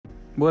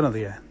Buenos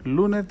días,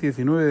 lunes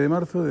 19 de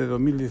marzo de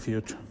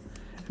 2018.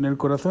 En el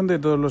corazón de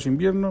todos los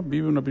inviernos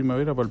vive una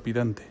primavera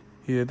palpitante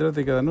y detrás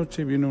de cada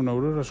noche viene una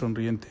aurora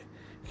sonriente.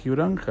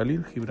 Gibran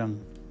Jalil Gibran.